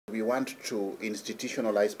want to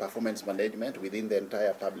institutionalize performance management within the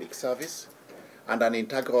entire public service. And an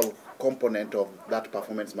integral component of that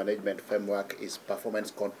performance management framework is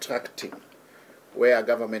performance contracting, where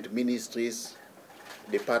government ministries,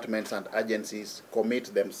 departments, and agencies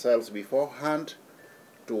commit themselves beforehand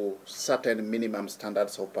to certain minimum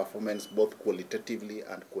standards of performance, both qualitatively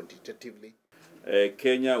and quantitatively.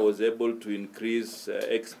 Kenya was able to increase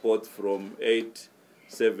exports from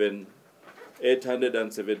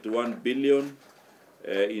 871 billion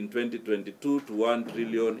in 2022 to 1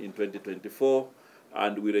 trillion in 2024,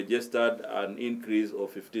 and we registered an increase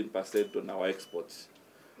of 15% on our exports.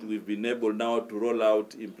 We've been able now to roll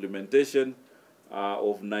out implementation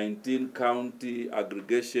of 19 county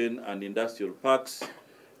aggregation and industrial parks.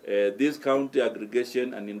 These county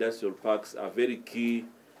aggregation and industrial parks are very key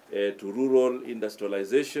to rural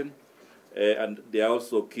industrialization, and they are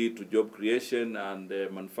also key to job creation and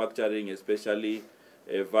manufacturing, especially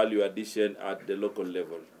value addition at the local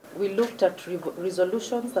level. We looked at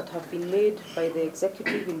resolutions that have been made by the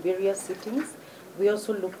executive in various sittings. We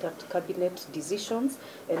also looked at cabinet decisions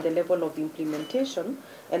and the level of implementation,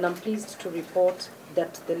 and I'm pleased to report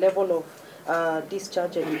that the level of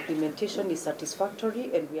discharge and implementation is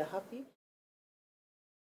satisfactory, and we are happy.